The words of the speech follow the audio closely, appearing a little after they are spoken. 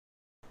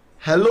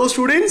Hello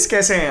students,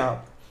 कैसे हैं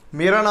आप।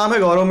 मेरा नाम है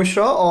गौरव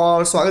मिश्रा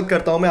और स्वागत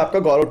करता हूं मैं आपका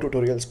गौरव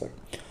ट्यूटोरियल्स पर।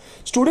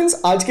 स्टूडेंट्स,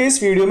 आज के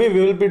इस वीडियो में we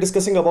will be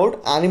discussing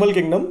about animal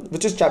kingdom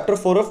which is chapter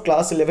 4 of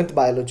class 11th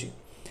biology.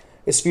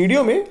 इस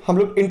वीडियो में हम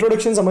लोग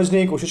इंट्रोडक्शन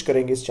समझने की कोशिश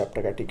करेंगे इस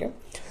चैप्टर का, ठीक है।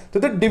 तो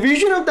the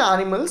division of the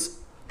animals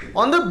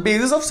on the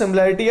basis of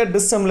similarity या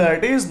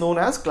डिससिमिलैरिटी is known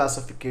as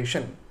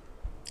classification.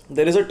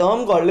 There is a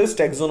term called as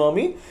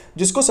taxonomy,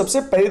 जिसको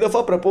सबसे पहली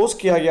दफा प्रपोज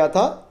किया गया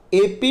था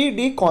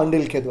एपी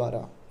कॉन्डिल के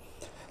द्वारा।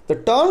 The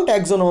term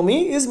taxonomy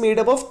is made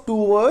up of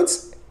two words,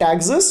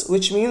 taxus,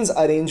 which means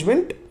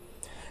arrangement,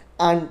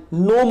 and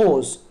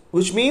nomos,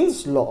 which means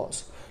laws.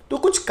 तो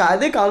कुछ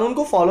कायदे कानून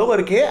को फॉलो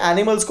करके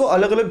एनिमल्स को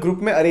अलग अलग ग्रुप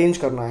में अरेंज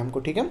करना है हमको,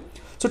 ठीक है।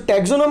 सो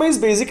taxonomy is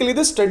basically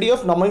the study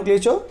of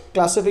nomenclature,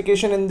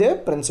 classification in their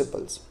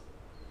principles.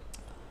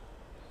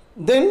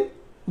 Then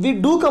we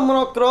do come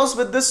across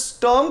with this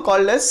term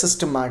called as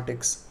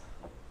systematics.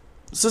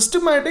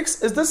 Systematics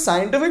is the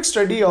scientific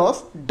study of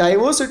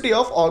diversity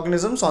of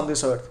organisms on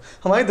this earth.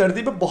 हमारी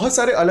धरती पे बहुत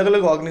सारे अलग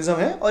अलग organism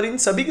हैं और इन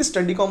सभी की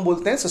स्टडी को हम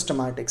बोलते हैं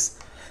systematics.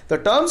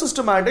 The term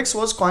systematics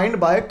was coined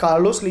by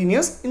Carlos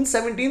Linnaeus in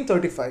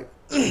 1735.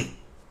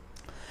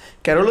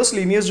 Carolus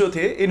Linnaeus जो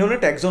थे, इन्होंने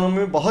टैक्सोनॉमी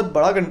में बहुत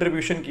बड़ा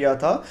कंट्रीब्यूशन किया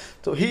था।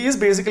 तो he is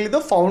basically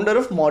the founder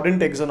of modern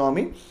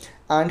taxonomy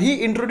and he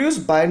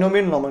introduced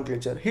binomial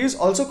nomenclature. He is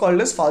also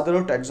called as father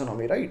of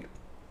taxonomy, right.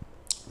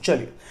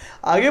 चलिए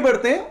आगे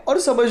बढ़ते हैं और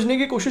समझने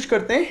की कोशिश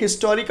करते हैं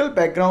हिस्टोरिकल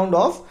बैकग्राउंड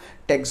ऑफ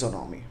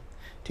टैक्सोनॉमी,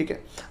 ठीक है।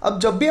 अब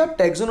जब भी आप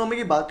टैक्सोनॉमी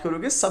की बात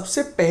करोगे,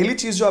 सबसे पहली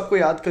चीज जो आपको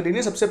याद कर लेनी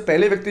है, सबसे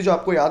पहले व्यक्ति जो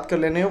आपको याद कर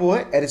लेने हैं वो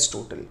है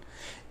एरिस्टोटल।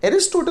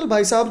 एरिस्टोटल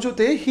भाई साहब जो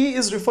थे, he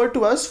is referred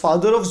to as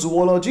father of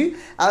जूओलॉजी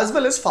as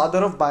well as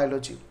father of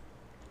biology.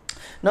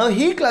 Now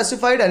he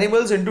classified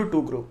animals into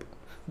two group.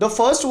 The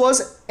first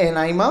was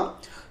एनाइमा.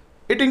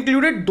 It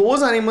included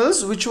those animals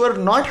which were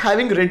not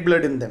having red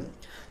blood in them.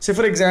 Say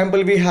for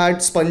example, we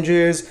had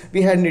sponges,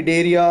 we had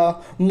Cnidaria,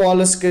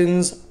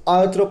 molluscans,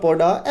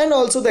 Arthropoda, and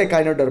also the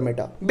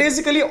Echinodermata.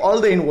 Basically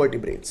all the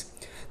invertebrates.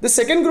 The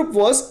second group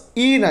was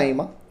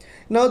Enaima.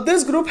 Now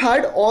this group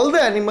had all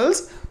the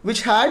animals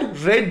which had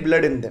red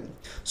blood in them.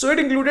 So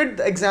it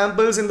included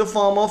examples in the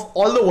form of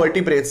all the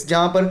vertebrates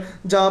जहाँ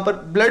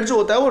पर blood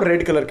जो होता है वो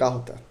red color का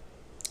होता है.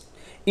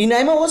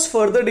 Enaima was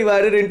further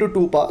divided into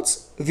two parts,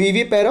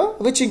 vivipara,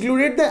 which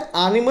included the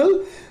animal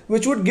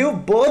which would give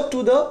birth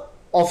to the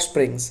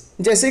offsprings.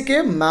 जैसे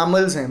कि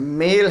mammals हैं,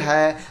 male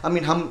है,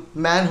 हम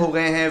man हो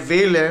गए हैं,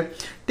 whale है,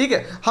 ठीक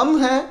है,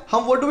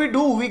 हम what do we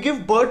do? We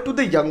give birth to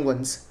the young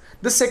ones.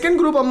 The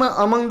second group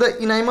among the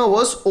Enaima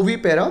was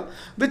ovipara,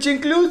 which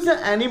includes the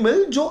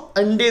animal जो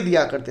अंडे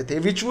दिया करते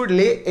थे, which would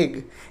lay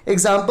egg.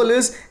 Example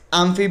is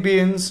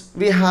amphibians,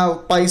 we have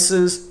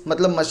pisces,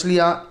 मतलब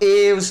मछलियाँ,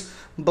 aves,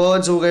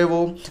 birds हो गए वो,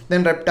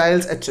 then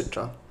reptiles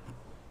etc.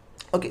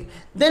 Okay,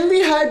 then we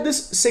had this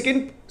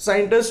second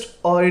scientist,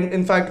 or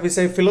in fact we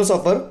say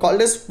philosopher,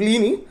 called as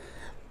Pliny.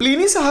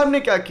 Pliny साहब ने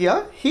क्या किया?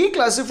 He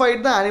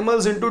classified the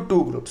animals into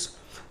two groups.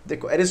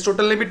 देखो,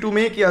 एरिस्टोटल ने भी 2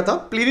 में ही किया था,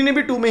 प्लीनी ने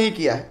भी 2 में ही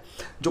किया है।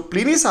 जो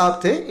प्लीनी साहब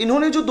थे,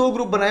 इन्होंने जो 2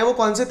 ग्रुप बनाए वो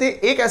कौन से थे?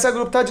 एक ऐसा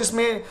ग्रुप था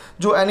जिसमें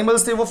जो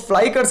एनिमल्स थे वो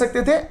फ्लाई कर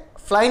सकते थे,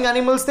 फ्लाइंग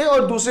एनिमल्स थे,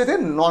 और दूसरे थे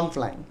नॉन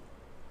फ्लाइंग,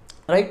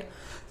 राइट।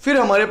 फिर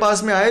हमारे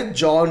पास में आए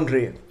जॉन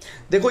रे।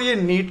 देखो ये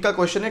नीट का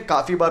क्वेश्चन है,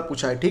 काफी बार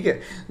पूछा है, ठीक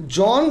है।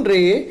 जॉन रे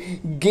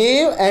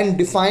gave and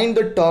defined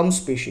the term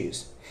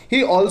species.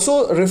 He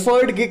also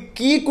referred कि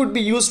की could be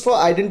use for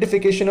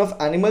identification of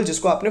animal,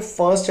 जिसको आपने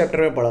फर्स्ट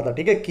चैप्टर में पढ़ा था,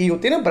 ठीक है। की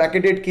होती है ना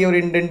ब्रैकेटेड की और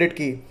इंडेंटेड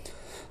की।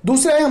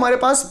 दूसरा है हमारे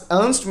पास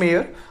Ernst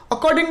Mayr.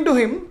 According to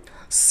him,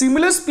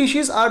 similar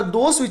species are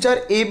those which are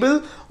able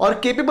or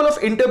capable of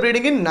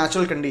interbreeding in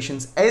natural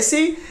conditions.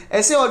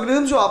 ऐसे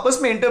organisms जो आपस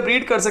में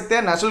interbreed कर सकते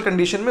हैं natural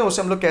condition में,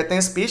 उसे हम लोग कहते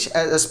हैं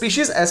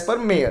species as per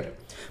Mayer.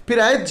 फिर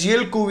आए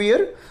G.L. Cuvier,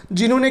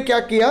 जिन्होंने क्या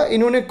किया?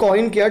 इन्होंने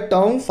coin किया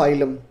term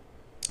phylum.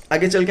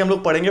 आगे चल के हम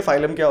लोग पढ़ेंगे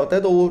phylum क्या होता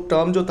है, तो वो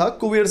term जो था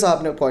कुवियर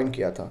साहब ने coin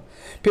किया था।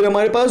 फिर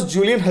हमारे पास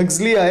जूलियन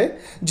हक्सली आए,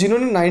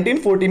 जिन्होंने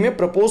 1940 में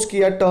प्रपोज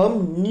किया टर्म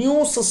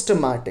न्यू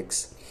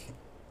सिस्टमैटिक्स,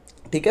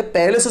 ठीक है।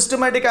 पहले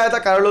सिस्टमैटिक आया था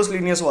कार्लोस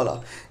लीनियस वाला,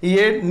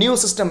 ये न्यू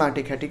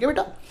सिस्टमैटिक है, ठीक है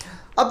बेटा।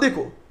 अब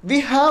देखो, we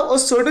have a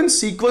certain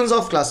sequence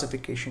of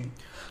classification.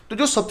 तो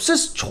जो सबसे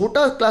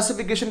छोटा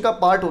क्लासिफिकेशन का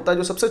पार्ट होता है,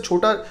 जो सबसे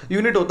छोटा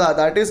यूनिट होता है,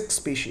 that is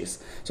species.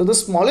 So the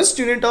smallest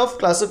unit of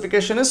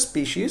classification is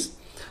species.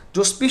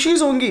 जो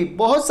स्पीशीज होंगी,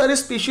 बहुत सारे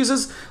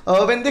species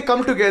when they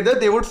come together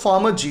they would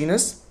form a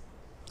genus.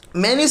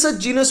 Many such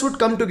genus would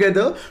come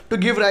together to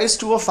give rise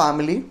to a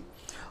family,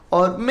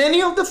 और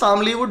many of the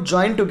family would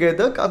join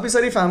together. काफ़ी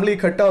सारी family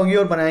इकट्ठा होंगी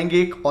और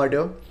बनाएंगे एक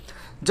ऑर्डर.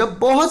 जब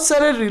बहुत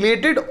सारे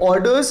रिलेटेड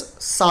ऑर्डर्स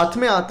साथ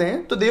में आते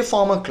हैं तो दे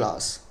फॉर्म अ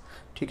क्लास,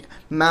 ठीक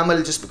है।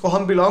 मैमल जिसको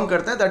हम बिलोंग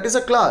करते हैं, दैट इज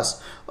अ क्लास।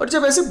 और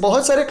जब ऐसे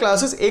बहुत सारे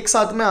क्लासेस एक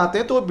साथ में आते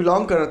हैं तो वो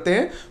बिलोंग करते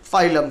हैं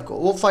फाइलम को,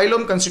 वो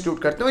फाइलम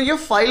कंस्टिट्यूट करते हैं। और ये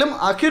फाइलम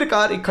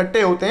आखिरकार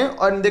इकट्ठे होते हैं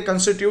और दे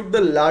constitute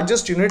the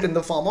largest unit in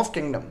the form of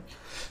kingdom.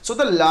 So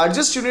the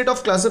largest unit of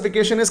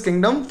classification is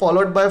kingdom,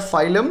 followed by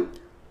phylum,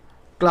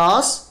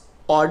 class,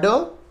 order,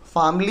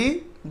 family,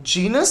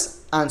 genus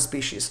and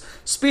species.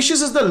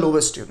 Species is the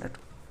lowest unit.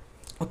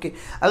 Okay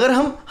अगर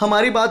हम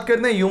हमारी बात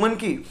करते हैं human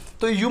की,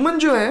 तो human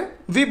जो है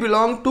we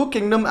belong to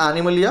kingdom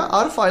Animalia,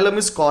 our phylum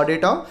is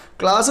Chordata,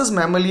 class is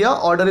मैमलिया,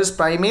 order is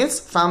primates,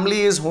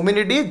 family is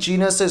Hominidae,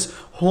 genus is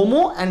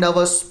homo and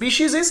our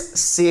species is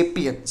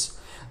sapiens,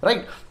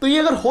 right. तो ये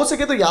अगर हो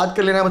सके तो याद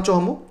कर लेना है बच्चों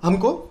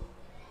हमको।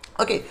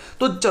 ओके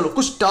तो चलो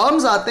कुछ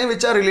टर्म्स आते हैं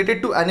which are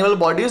related to animal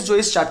bodies जो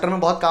इस चैप्टर में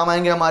बहुत काम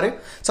आएंगे हमारे।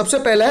 सबसे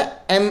पहला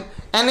है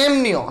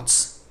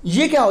एनेमनियोट्स।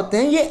 ये क्या होते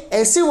हैं? ये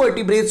ऐसे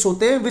वर्टिब्रेट्स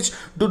होते हैं which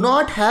do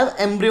not have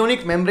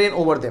embryonic membrane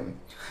over them,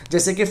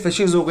 जैसे कि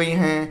फिशेज हो गई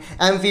हैं,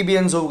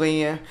 एम्फीबियंस हो गई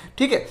हैं,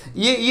 ठीक है।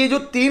 ये जो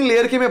 3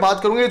 लेयर की मैं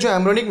बात करूंगा, जो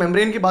एम्ब्रियोनिक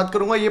मेम्ब्रेन की बात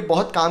करूंगा, ये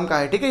बहुत काम का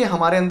है, ठीक है, ये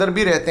हमारे अंदर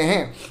भी रहते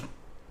हैं।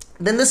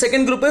 Then the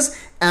second group is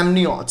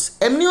amniotes.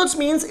 Amniotes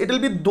means it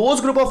will be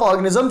those group of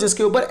organism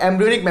जिसके ऊपर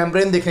embryonic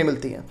membrane देखने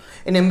मिलती है।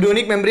 इन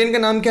embryonic membrane का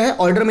नाम क्या है?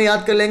 ऑर्डर में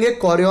याद कर लेंगे,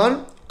 कोरियन,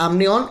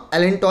 amnion,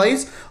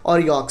 allantois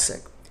और yolk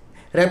sac।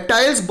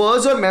 रेप्टाइल्स,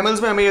 बर्ड्स और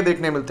मैमल्स में हमें ये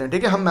देखने मिलते हैं,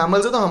 ठीक है। हम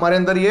मैमल्स हैं तो हमारे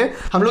अंदर ये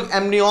हम लोग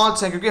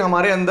एमनियोट्स हैं, क्योंकि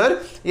हमारे अंदर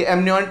ये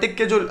एमनियोटिक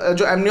के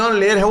जो एमनियन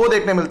लेयर है वो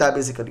देखने मिलता है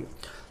बेसिकली।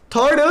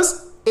 थर्ड इज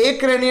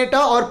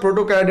एक्रेनिएटा और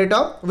प्रोटोकैरिडेटा,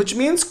 विच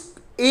मीन्स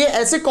ये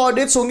ऐसे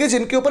कॉर्डेट्स होंगे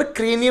जिनके ऊपर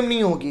क्रेनियम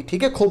नहीं होगी,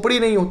 ठीक है, खोपड़ी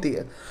नहीं होती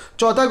है।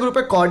 चौथा ग्रुप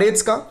है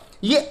कॉर्डेट्स का।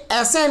 ये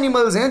ऐसे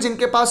एनिमल्स हैं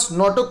जिनके पास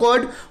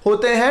नोटोकॉर्ड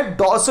होते हैं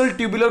डॉर्सल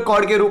ट्यूबुलर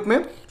कॉर्ड के रूप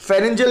में,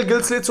 फेरेंजियल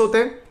गिल स्लिट्स होते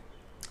हैं।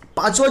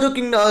 पांचवा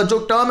जो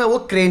टर्म है वो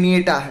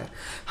क्रेनिएटा है।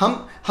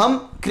 हम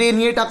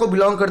क्रेनिएटा को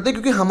बिलोंग करते हैं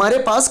क्योंकि हमारे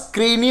पास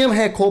क्रेनियम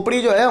है,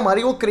 खोपड़ी जो है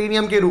हमारी वो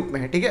क्रेनियम के रूप में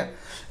है, ठीक है।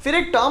 फिर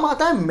एक टर्म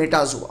आता है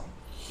Metazoa.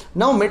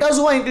 Now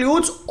Metazoa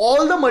includes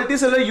all the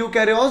multicellular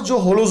eukaryotes जो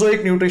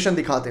होलोजोइक न्यूट्रिशन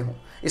दिखाते हो।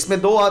 इसमें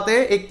 2 आते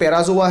हैं, एक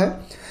पैराजोआ है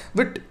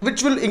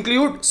विच विल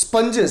इंक्लूड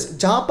स्पंजेस,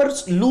 जहां पर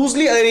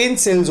लूजली अरेंज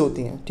सेल्स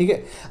होती हैं, ठीक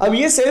है। अब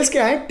ये सेल्स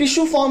क्या है?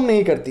 टिश्यू फॉर्म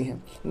नहीं करती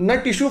हैं, ना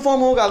टिश्यू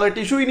फॉर्म होगा, अगर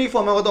टिश्यू ही नहीं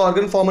फॉर्म होगा तो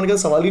ऑर्गन फॉर्म होने का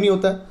सवाल ही नहीं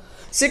होता है।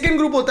 सेकेंड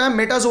ग्रुप होता है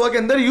मेटाजोआ के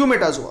अंदर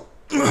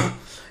eumetazoa.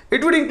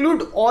 It would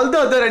include all the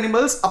other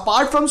animals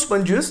apart from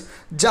sponges,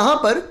 जहां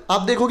पर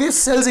आप देखोगे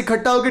सेल्स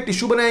इकट्ठा होकर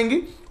टिश्यू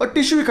बनाएंगी और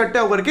टिश्यू इकट्ठा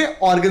होकर के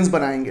ऑर्गन्स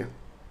बनाएंगे।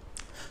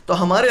 तो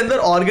हमारे अंदर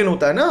ऑर्गन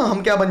होता है ना,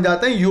 हम क्या बन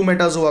जाते हैं?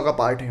 यूमेटाजोआ का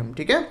पार्ट है हम,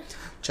 ठीक है।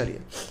 चलिए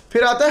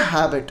फिर आता है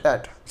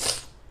हैबिटेट।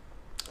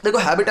 देखो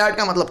हैबिटेट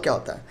का मतलब क्या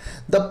होता है?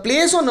 The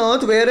place on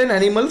earth where an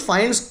animal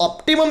finds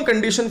optimum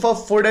condition for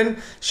food and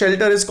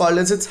shelter is called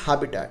as its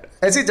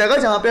habitat. ऐसी जगह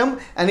जहां पे हम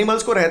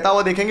एनिमल्स को रहता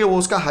हुआ देखेंगे वो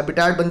उसका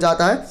हैबिटेट बन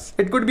जाता है।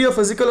 It could be a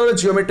physical और अ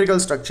जियोमेट्रिकल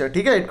स्ट्रक्चर,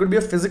 ठीक है। It could be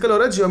a physical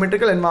और अ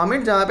जियोमेट्रिकल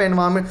एनवायरमेंट जहां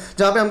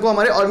पे हमको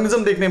हमारे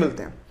ऑर्गेनिज्म देखने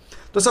मिलते हैं।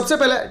 तो सबसे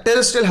पहले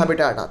टेरेस्ट्रियल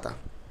हैबिटेट आता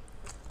है।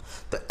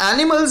 तो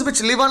animals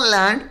which live on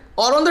land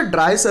और on the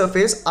dry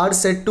surface are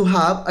said to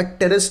have a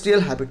terrestrial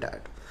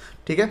habitat,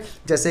 ठीक है।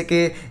 जैसे कि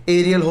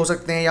एरियल हो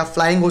सकते हैं या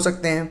फ्लाइंग हो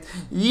सकते हैं।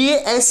 ये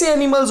ऐसे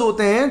एनिमल्स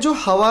होते हैं जो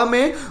हवा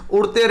में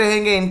उड़ते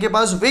रहेंगे, इनके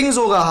पास विंग्स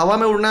होगा। हवा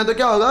में उड़ना है तो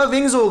क्या होगा?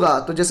 विंग्स होगा।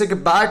 तो जैसे कि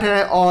बैट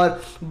है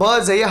और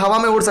बर्ड्स है, ये हवा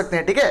में उड़ सकते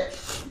हैं, ठीक है।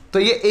 तो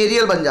ये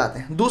एरियल बन जाते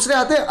हैं। दूसरे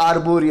आते हैं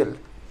आर्बोरियल।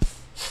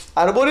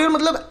 आर्बोरियल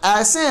मतलब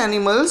ऐसे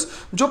एनिमल्स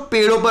जो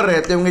पेड़ों पर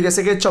रहते होंगे,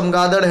 जैसे कि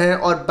चमगादड़ है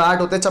और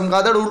बैट होते हैं।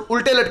 चमगादड़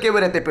उल्टे लटके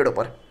हुए रहते हैं पेड़ों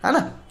पर, है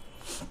ना।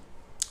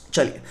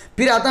 चलिए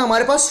फिर आता है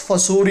हमारे पास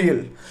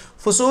फसोरियल।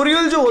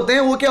 फसोरियल जो होते हैं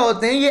वो क्या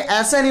होते हैं? ये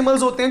ऐसे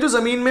एनिमल्स होते हैं जो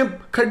जमीन में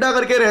खड्डा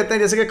करके रहते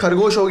हैं, जैसे कि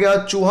खरगोश हो गया,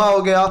 चूहा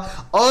हो गया,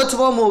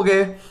 अर्थवर्म हो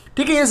गए,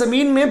 ठीक है। ये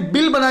जमीन में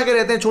बिल बना के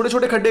रहते हैं, छोटे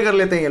छोटे खड्डे कर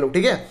लेते हैं ये लोग,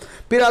 ठीक है।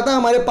 फिर आता है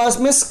हमारे पास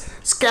में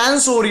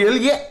स्कैंसोरियल।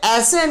 ये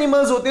ऐसे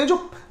एनिमल्स होते हैं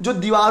जो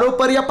दीवारों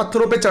पर या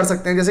पत्थरों पर चढ़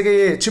सकते हैं, जैसे कि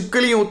ये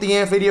छिपकली होती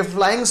हैं। फिर ये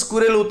फ्लाइंग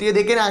स्क्विरल होती है,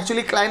 they can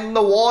actually climb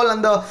the wall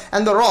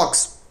and the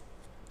rocks.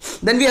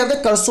 Then we have the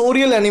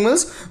cursorial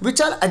animals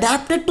which are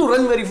adapted to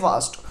run very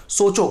fast.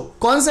 सोचो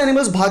कौन से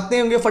एनिमल्स भागते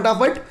होंगे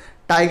फटाफट?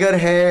 टाइगर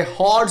है,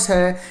 हॉर्स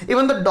है,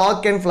 even the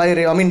dog can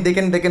fly, I mean they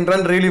can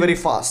run really very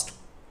fast,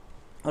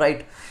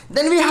 right.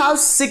 Then we have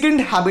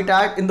second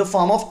habitat in the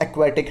form of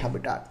aquatic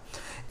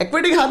habitat.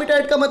 Aquatic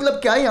habitat का मतलब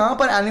क्या है? यहाँ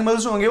पर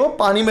एनिमल्स होंगे वो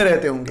पानी में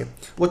रहते होंगे,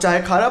 वो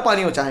चाहे खारा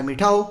पानी हो चाहे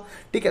मीठा हो,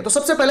 ठीक है। तो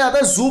सबसे पहले आता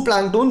है जू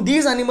plankton.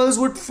 These animals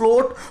would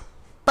float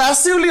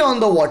passively on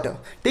the water,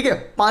 ठीक है।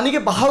 पानी के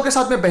बहाव के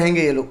साथ में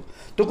बहेंगे ये लोग।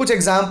 तो कुछ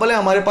एग्जांपल है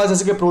हमारे पास,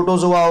 जैसे कि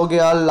प्रोटोजोआ हो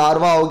गया,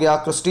 लार्वा हो गया,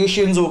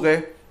 क्रस्टेशियंस हो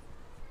गए,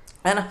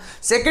 है ना।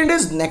 Second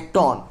is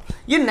nekton.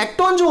 ये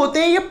नेक्टॉन जो होते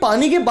हैं ये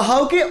पानी के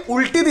बहाव के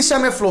उल्टी दिशा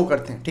में फ्लो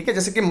करते हैं, ठीक है।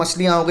 जैसे कि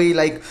मछलियां हो गई,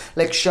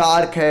 लाइक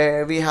शार्क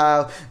है,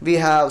 we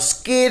have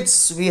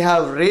skates, we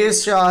have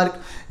race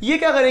shark. ये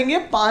क्या करेंगे?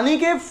 पानी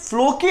के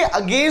फ्लो के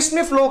अगेंस्ट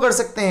में फ्लो कर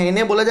सकते हैं,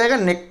 इन्हें बोला जाएगा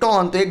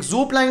नेक्टॉन। तो एक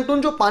जू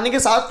प्लैंक्टन जो पानी के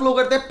साथ फ्लो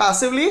करते हैं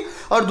पैसिवली,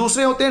 और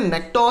दूसरे होते हैं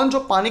नेक्टॉन जो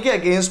पानी के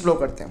अगेंस्ट फ्लो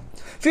करते हैं।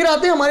 फिर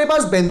आते हैं हमारे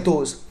पास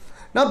बेंथोस।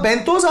 ना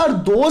benthos are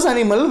those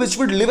animal which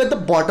would live at the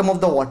bottom of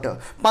the water.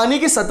 पानी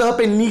की सतह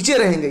पे नीचे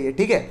रहेंगे ये,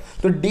 ठीक है।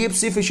 तो डीप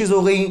सी फिशेस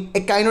हो गई,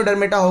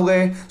 एकाइनोडर्मेटा हो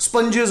गए,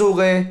 स्पंजेस हो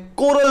गए,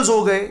 कोरल्स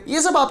हो गए,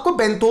 ये सब आपको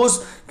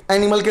बेंथोस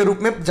एनिमल के रूप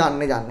में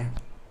जानने हैं।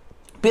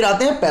 फिर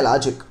आते हैं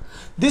pelagic.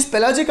 This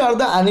pelagic are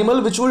the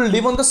animal which will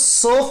live on the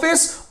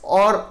surface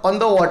और ऑन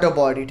द वाटर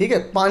बॉडी, ठीक है,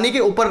 पानी के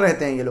ऊपर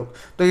रहते हैं ये लोग।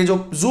 तो ये जो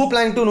जू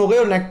प्लैंकटन हो गए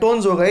और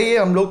नेक्टोन्स हो गए, ये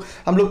हम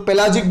लोग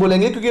पेलाजिक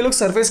बोलेंगे क्योंकि ये लोग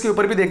सरफेस के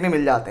ऊपर भी देखने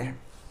मिल जाते हैं,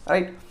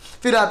 राइट।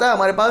 फिर आता है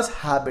हमारे पास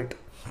हैबिट।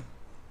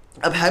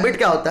 अब हैबिट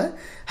क्या होता है?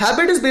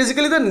 Habit is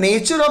basically the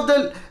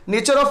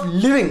nature of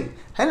living,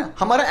 है ना,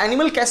 हमारा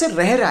एनिमल कैसे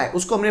रह रहा है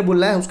उसको हमने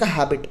बोलना है उसका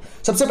हैबिट।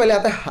 सबसे पहले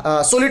आता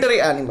है सोलिटरी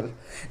एनिमल।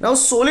 नाउ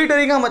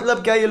सोलिटरी का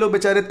मतलब क्या? ये लोग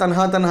बेचारे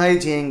तन्हा ही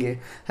जिएंगे,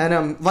 है ना,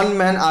 वन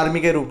मैन आर्मी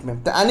के रूप में।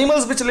 The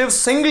animals which live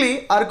singly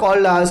are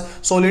called as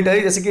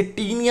solitary, जैसे कि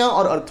टीनिया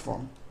और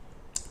earthworm.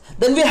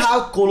 Then we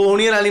have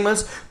colonial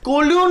animals.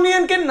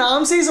 Colonial के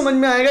नाम से ही समझ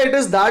में आएगा, it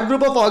is that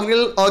group of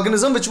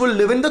organism which will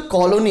live in the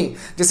colony.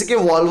 जैसे कि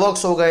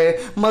वॉलवॉक्स हो गए,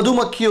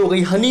 मधुमक्खी हो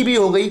गई, हनी बी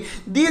हो गई.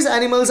 These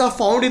animals are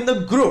found in the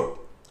group,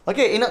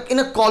 okay,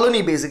 in a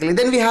colony basically.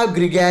 Then we have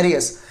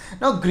gregarious.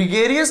 Now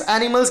gregarious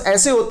animals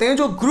ऐसे होते हैं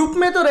जो ग्रुप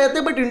में तो रहते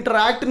हैं बट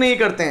इंटरैक्ट नहीं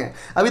करते हैं।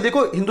 अभी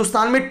देखो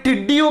हिंदुस्तान में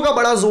टिड्डियों का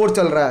बड़ा जोर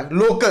चल रहा है,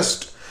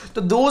 लोकस्ट,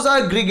 तो दोज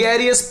आर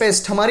ग्रिगेरियस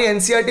पेस्ट। हमारी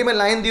एनसीईआरटी में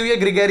लाइन दी हुई है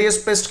ग्रिगेरियस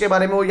पेस्ट के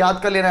बारे में, वो याद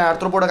कर लेना है,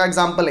 आर्थ्रोपोडा का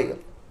एग्जांपल है।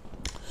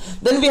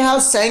 Then we have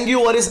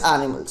सैंग्यूवरिस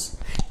animals.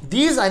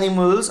 These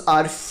animals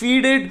are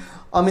feeded,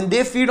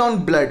 they feed on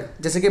blood,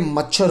 जैसे कि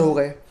मच्छर हो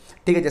गए,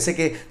 ठीक है,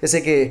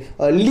 जैसे कि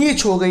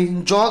लीच हो गई,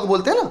 जॉग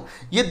बोलते हैं ना,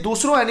 ये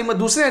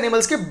दूसरे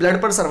एनिमल्स के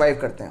ब्लड पर सर्वाइव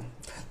करते हैं।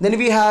 Then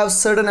we have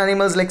certain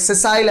animals like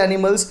sessile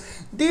animals.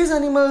 These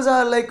animals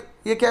are like,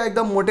 ये क्या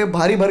एकदम मोटे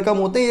भारी भरकम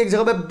होते हैं, एक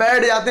जगह पे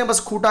बैठ जाते हैं, बस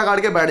खूंटा काट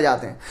के बैठ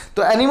जाते हैं।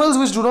 तो animals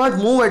which do not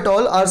move at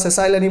all are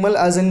sessile animal,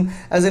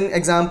 as in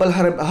example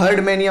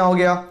हर्डमेनिया हो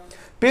गया।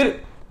 फिर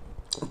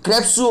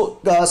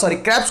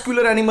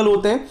क्रैप्सक्यूलर एनिमल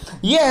होते हैं,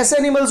 ये ऐसे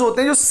एनिमल्स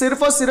होते हैं जो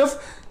सिर्फ और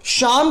सिर्फ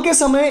शाम के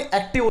समय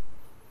active.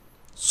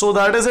 So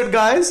that is it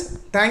guys,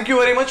 thank you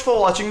very much for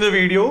watching the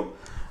video.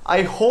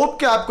 I hope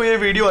कि आपको ये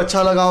वीडियो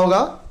अच्छा लगा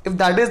होगा। If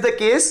that is the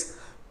case,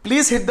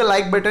 please hit the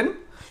like button.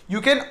 You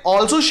can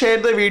also share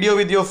the video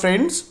with your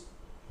friends,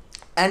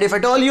 and if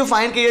at all you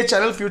find कि ये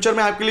channel future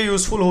में आपके लिए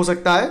useful हो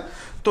सकता है,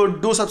 तो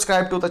do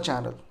subscribe to the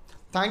channel.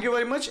 Thank you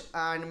very much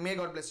and may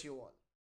God bless you all.